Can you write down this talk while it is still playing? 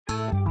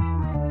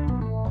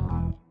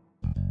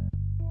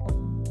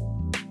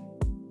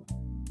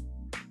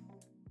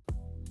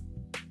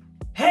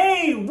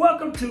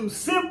welcome to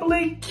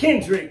Simply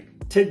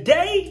Kendrick.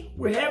 Today,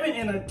 we're having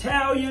an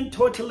Italian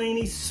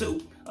tortellini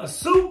soup, a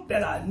soup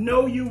that I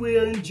know you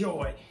will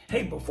enjoy.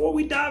 Hey, before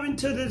we dive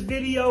into this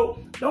video,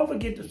 don't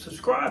forget to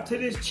subscribe to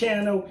this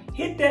channel,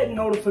 hit that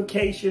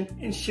notification,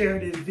 and share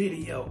this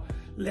video.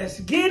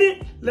 Let's get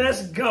it,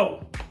 let's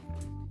go.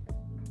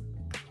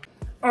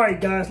 All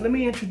right, guys, let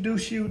me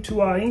introduce you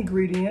to our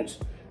ingredients.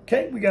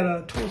 Okay, we got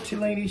our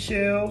tortellini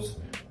shells.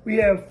 We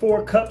have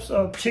 4 cups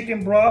of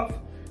chicken broth.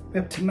 We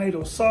have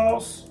tomato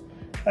sauce.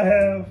 I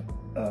have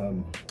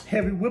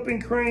heavy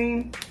whipping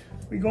cream.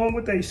 We're going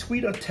with a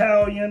sweet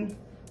Italian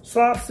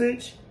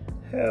sausage.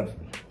 Have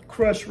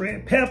crushed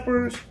red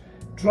peppers,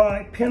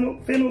 dried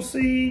fennel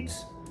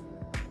seeds,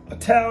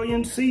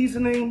 Italian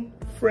seasoning,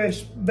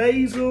 fresh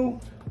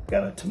basil.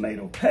 Got a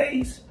tomato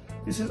paste.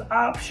 This is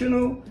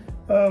optional.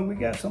 We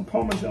got some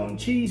Parmesan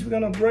cheese we're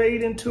gonna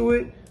braid into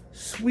it.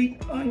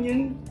 Sweet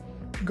onion,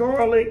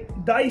 garlic,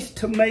 diced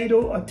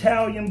tomato,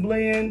 Italian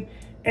blend,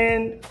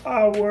 and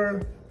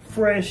our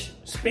fresh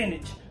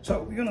spinach.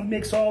 So we're gonna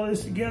mix all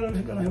this together.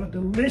 We're gonna have a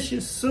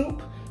delicious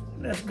soup.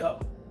 Let's go.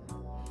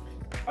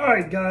 All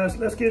right, guys,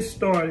 let's get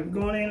started.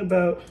 We're going in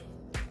about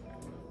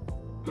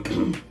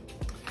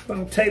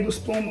a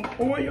tablespoon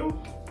of oil.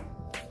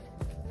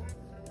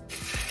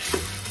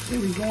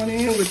 Then we're going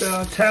in with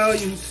our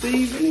Italian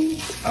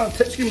seasoning. Our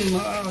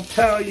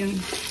Italian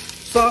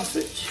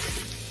sausage.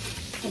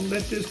 Gonna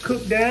let this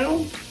cook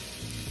down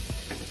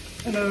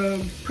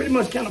and pretty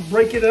much kind of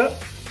break it up.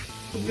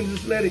 We're gonna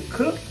just let it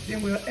cook.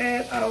 Then we'll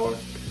add our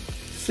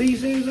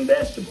seasonings and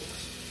vegetables.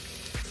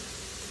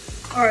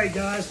 All right,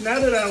 guys, now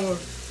that our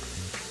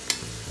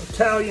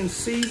Italian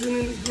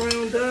seasoning is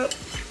ground up,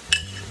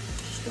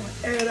 just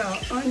gonna add our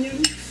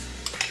onions.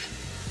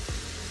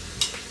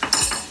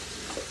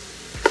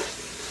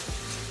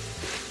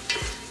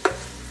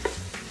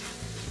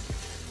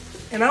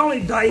 And I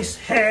only diced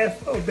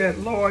half of that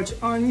large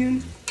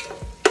onion.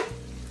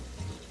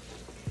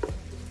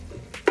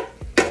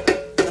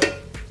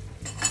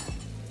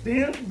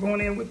 Then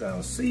going in with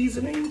our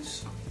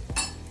seasonings.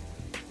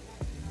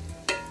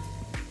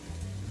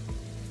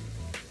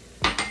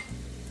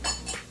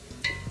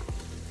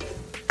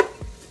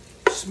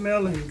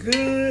 Smelling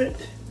good.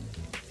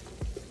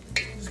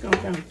 Just gonna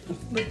kind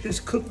of let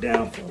this cook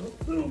down for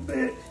a little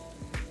bit.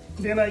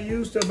 Then I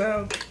used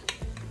about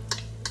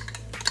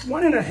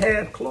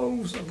 1½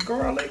 cloves of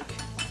garlic.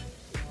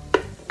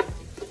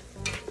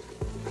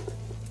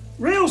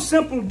 Real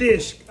simple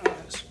dish,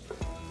 guys.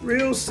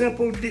 Real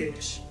simple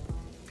dish.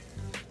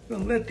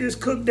 Gonna let this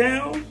cook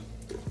down.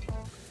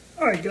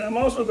 All right, guys, I'm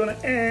also gonna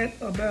add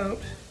about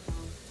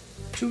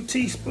 2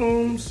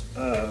 teaspoons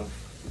of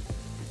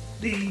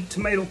the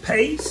tomato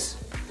paste,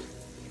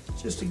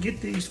 just to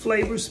get these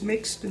flavors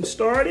mixed and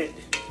started,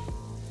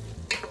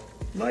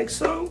 like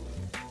so.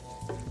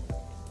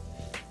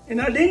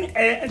 And I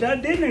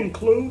didn't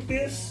include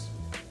this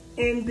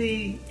in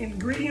the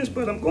ingredients,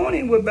 but I'm going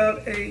in with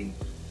about a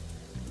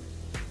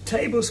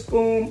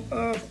tablespoon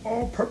of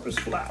all-purpose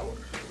flour.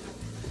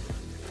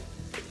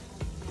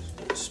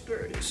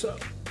 Stir this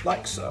up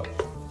like so.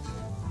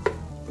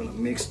 I'm gonna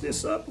mix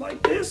this up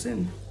like this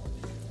and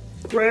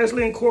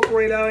gradually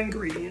incorporate our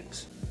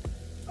ingredients.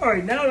 All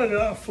right, now that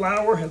our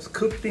flour has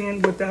cooked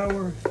in with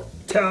our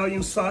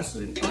Italian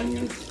sausage and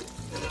onions,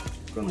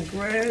 I'm gonna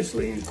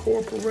gradually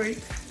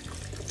incorporate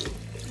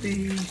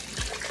the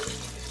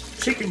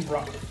chicken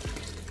broth.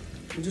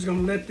 I'm just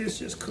gonna let this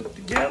just cook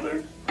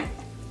together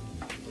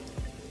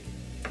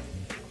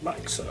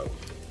like so.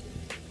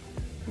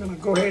 I'm gonna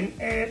go ahead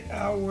and add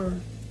our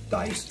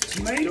diced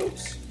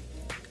tomatoes.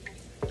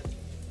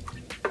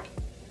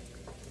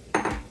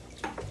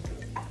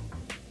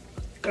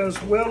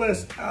 As well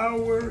as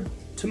our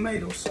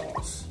tomato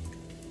sauce.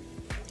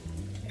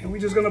 And we're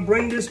just gonna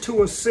bring this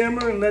to a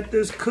simmer and let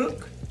this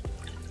cook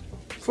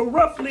for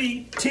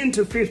roughly 10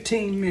 to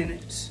 15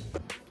 minutes.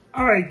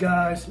 All right,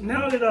 guys,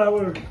 now that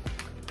our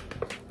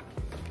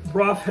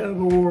broth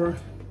or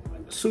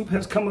soup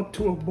has come up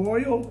to a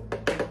boil,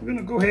 we're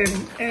gonna go ahead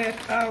and add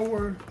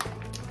our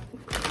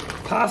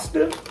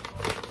pasta.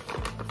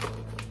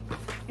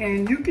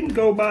 And you can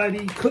go by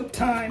the cook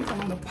time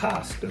on the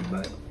pasta,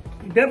 but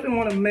you definitely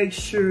wanna make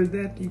sure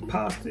that the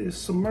pasta is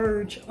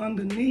submerged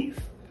underneath.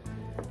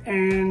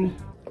 And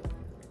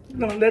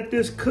we're gonna let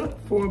this cook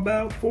for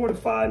about 4 to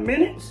 5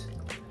 minutes.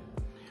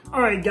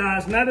 All right,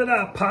 guys, now that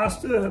our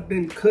pasta have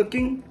been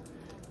cooking,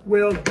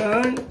 well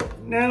done.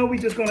 Now we're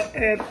just gonna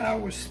add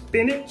our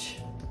spinach.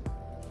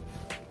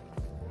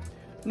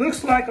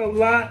 Looks like a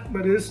lot,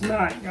 but it's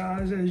not,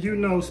 guys. As you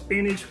know,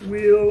 spinach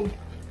will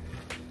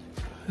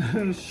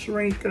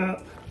shrink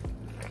up.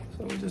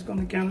 So we're just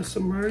gonna kind of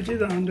submerge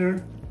it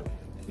under,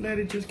 let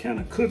it just kind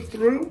of cook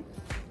through.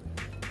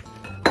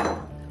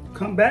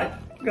 Come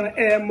back, we're gonna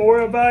add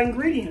more of our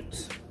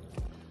ingredients.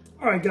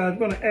 All right, guys,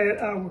 we're gonna add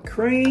our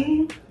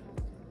cream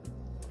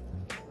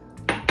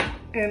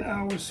and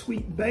our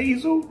sweet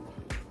basil.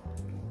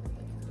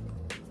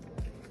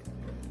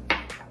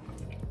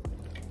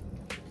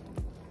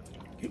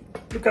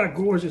 Look how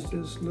gorgeous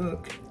this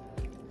looks.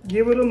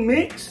 Give it a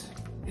mix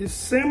It's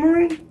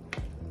simmering.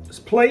 Let's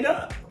plate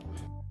up.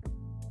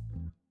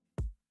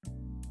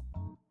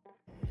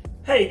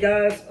 Hey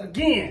guys,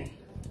 again,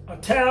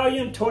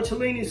 Italian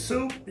tortellini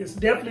soup. It's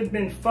definitely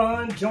been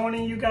fun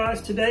joining you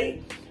guys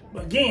today.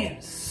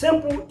 Again,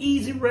 simple,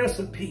 easy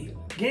recipe.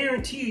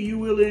 Guarantee you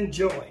will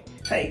enjoy.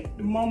 Hey,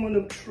 the moment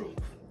of truth.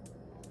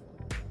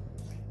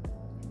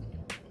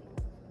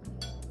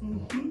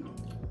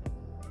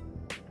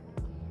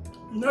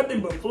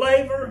 Nothing but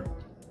flavor,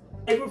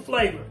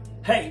 flavor.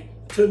 Hey,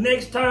 till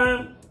next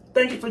time,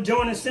 thank you for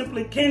joining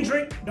Simply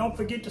Kendrick. Don't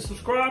forget to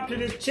subscribe to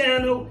this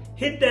channel,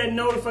 hit that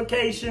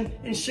notification,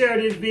 and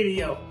share this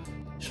video.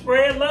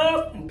 Spread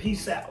love and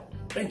peace out.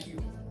 Thank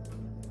you.